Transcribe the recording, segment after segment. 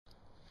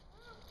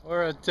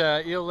We're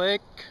at Eel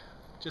Lake,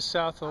 just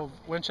south of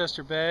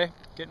Winchester Bay,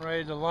 getting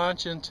ready to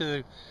launch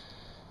into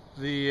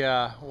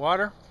the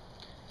water,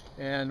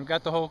 and we've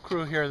got the whole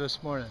crew here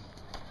this morning.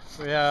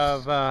 We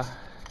have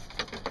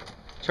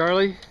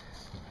Charlie,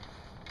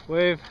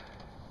 Wave,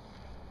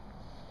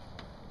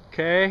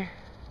 Kay,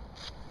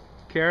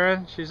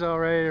 Karen, she's all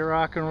ready to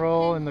rock and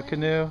roll in the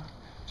canoe.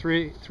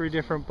 Three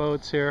different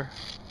boats here.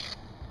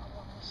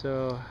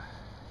 So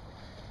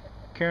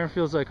Karen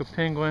feels like a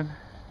penguin.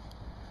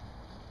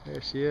 There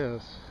she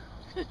is.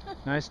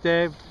 Nice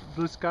day,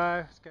 blue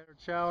sky, scattered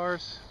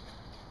showers.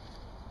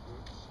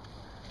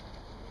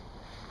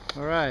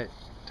 Alright,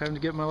 time to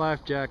get my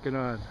life jacket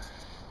on.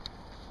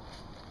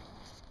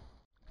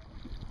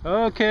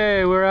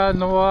 Okay, we're out in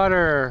the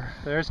water.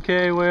 There's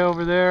Kay way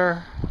over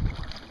there.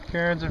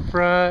 Karen's in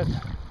front.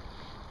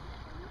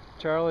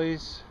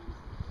 Charlie's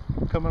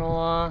coming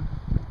along.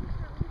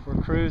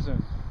 We're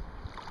cruising.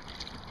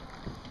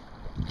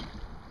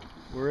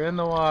 We're in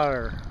the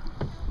water.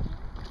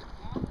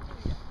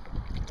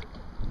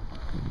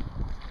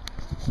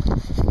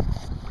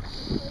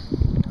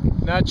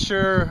 Not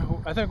sure.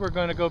 I think we're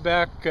going to go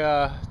back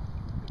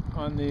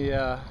on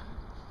the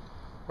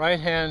right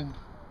hand,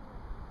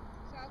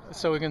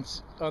 so we can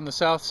on the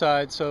south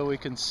side, so we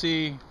can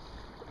see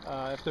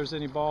if there's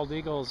any bald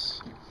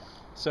eagles.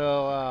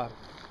 So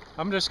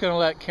I'm just going to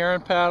let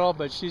Karen paddle,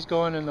 but she's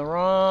going in the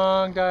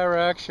wrong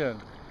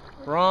direction.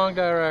 Wrong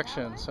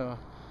direction. So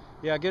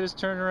yeah, get us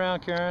turned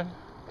around, Karen.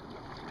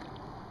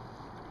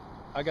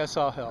 I guess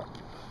I'll help.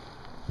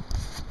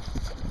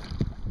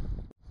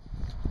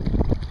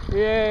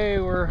 Yay,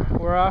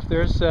 we're off.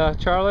 There's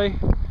Charlie,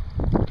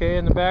 Kay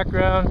in the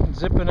background,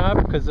 zipping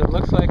up because it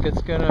looks like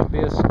it's gonna be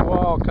a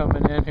squall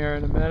coming in here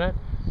in a minute.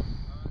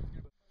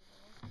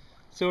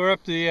 So we're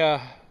up the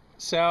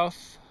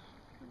south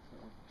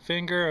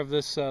finger of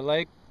this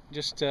lake,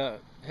 just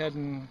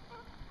heading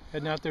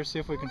out there, see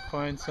if we can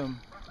find some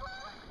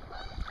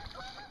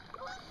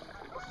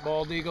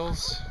bald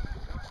eagles.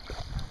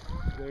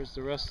 There's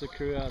the rest of the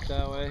crew out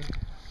that way.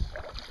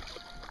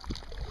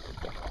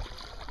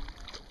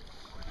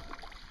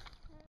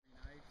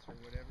 Or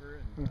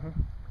whatever. And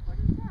What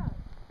is that?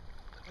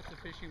 that's a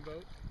fishing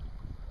boat.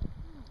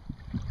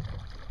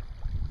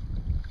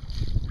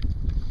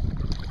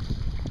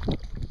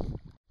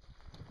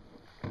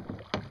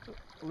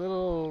 A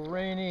little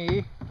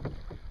rainy,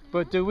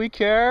 but do we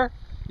care?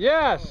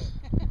 Yes,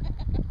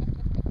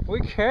 we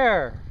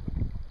care.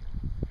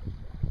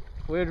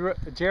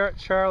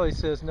 Charlie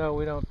says no,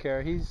 we don't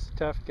care. He's a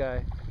tough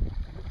guy.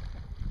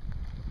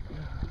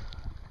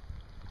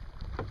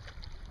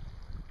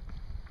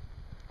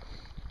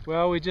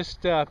 Well, we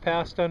just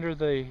passed under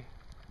the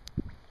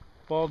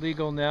bald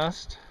eagle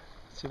nest.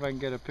 Let's see if I can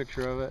get a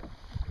picture of it.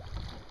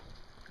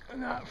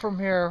 Not from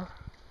here.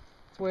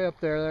 It's way up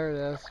there. There it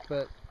is.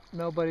 But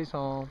nobody's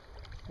home.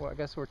 Well, I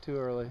guess we're too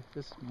early.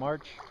 This is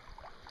March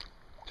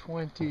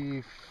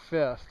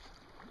 25th,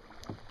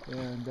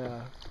 and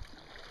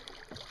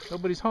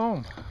nobody's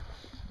home.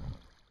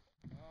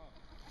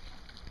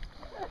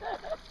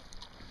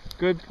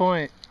 Good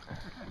point.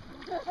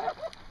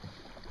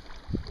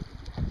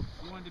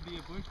 You wanted to be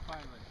a bush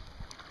pilot.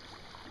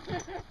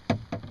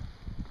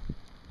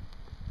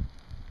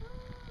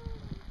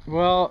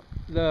 Well,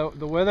 the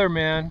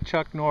weatherman,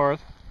 Chuck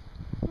North,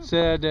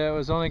 said it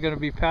was only going to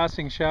be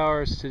passing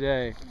showers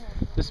today.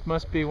 This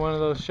must be one of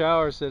those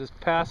showers that is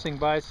passing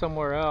by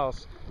somewhere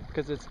else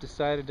because it's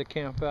decided to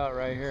camp out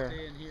right here.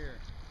 Stay in here.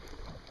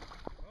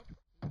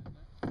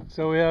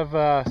 So we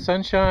have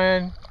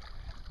sunshine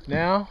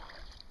now,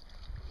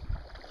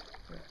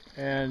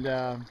 and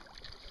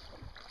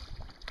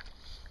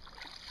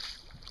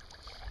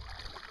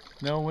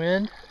no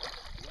wind.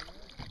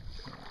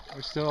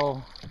 We're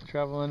still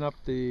traveling up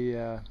the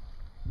I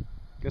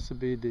guess it'd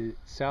be the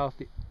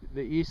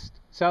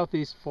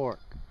southeast fork.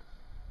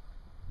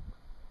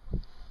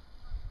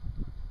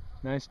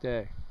 Nice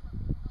day.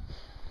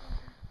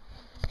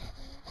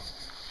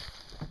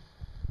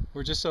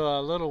 We're just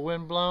a little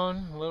wind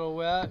blown, a little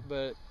wet,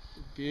 but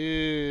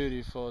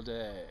beautiful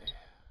day.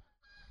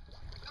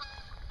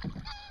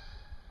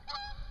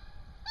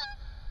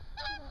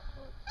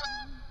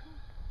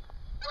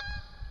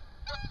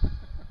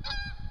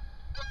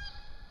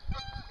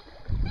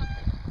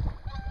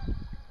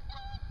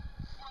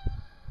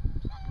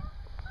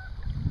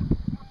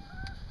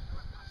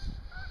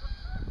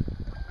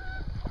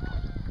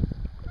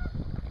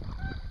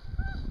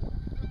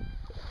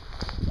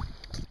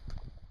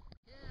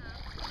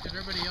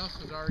 Everybody else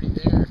was already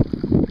there.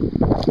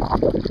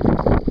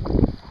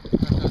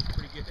 That's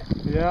pretty good.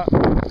 Yeah.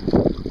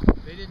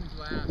 They didn't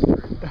last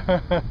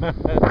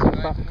very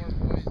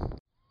long.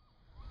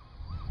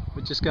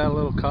 We just got a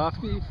little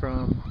coffee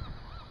from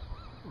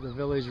the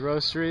village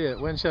roastery at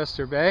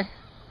Winchester Bay.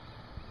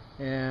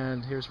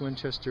 And here's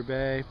Winchester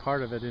Bay,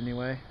 part of it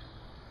anyway.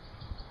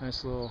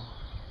 Nice little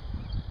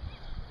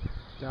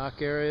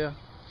dock area.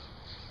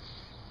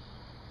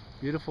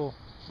 Beautiful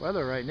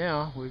weather right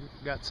now. We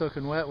got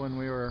soaking wet when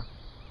we were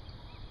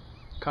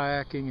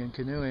kayaking and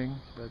canoeing,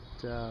 but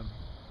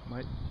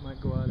Might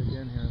go out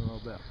again here in a little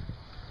bit.